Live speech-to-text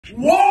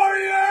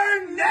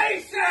Warrior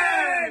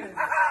Nation!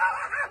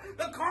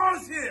 The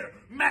cause here,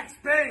 Max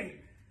Bane,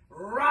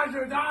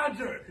 Roger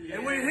Dodger,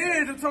 and we're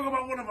here to talk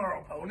about one of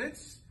our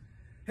opponents.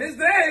 His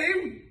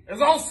name is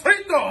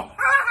Osito.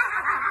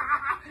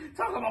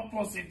 Talk about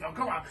Osito,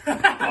 come on.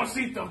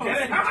 Osito,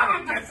 get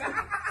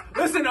it?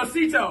 Listen,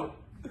 Osito,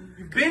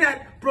 you've been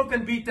at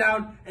Brooklyn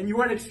Beatdown and you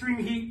were at Extreme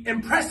Heat.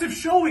 Impressive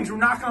showings, we're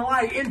not gonna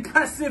lie,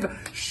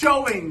 impressive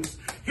showings.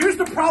 Here's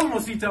the problem,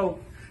 Osito.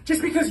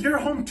 Just because your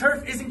home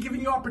turf isn't giving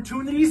you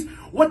opportunities,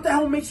 what the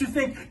hell makes you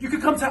think you could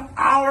come to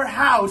our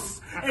house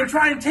and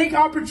try and take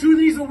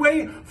opportunities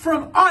away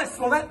from us?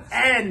 Well, that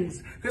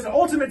ends. Because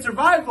Ultimate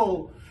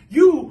Survival,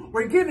 you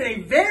were given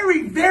a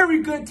very,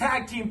 very good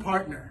tag team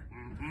partner.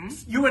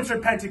 You and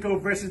Serpentico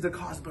versus the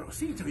cause. But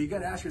Osito, you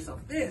gotta ask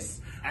yourself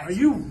this. Are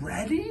you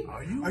ready?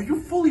 Are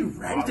you fully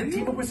ready to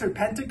team up with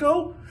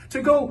Serpentico?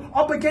 To go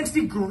up against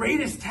the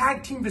greatest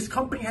tag team this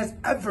company has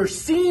ever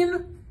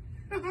seen?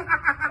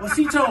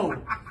 Osito,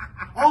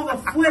 all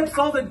the flips,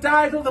 all the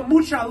dives, all the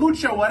mucha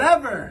lucha,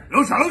 whatever.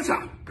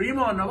 Lucha.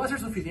 Primo, no va a ser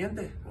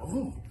suficiente.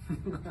 Oh.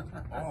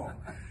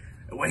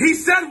 What he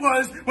said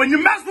was, when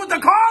you mess with the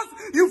cause,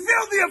 you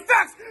feel the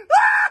effects.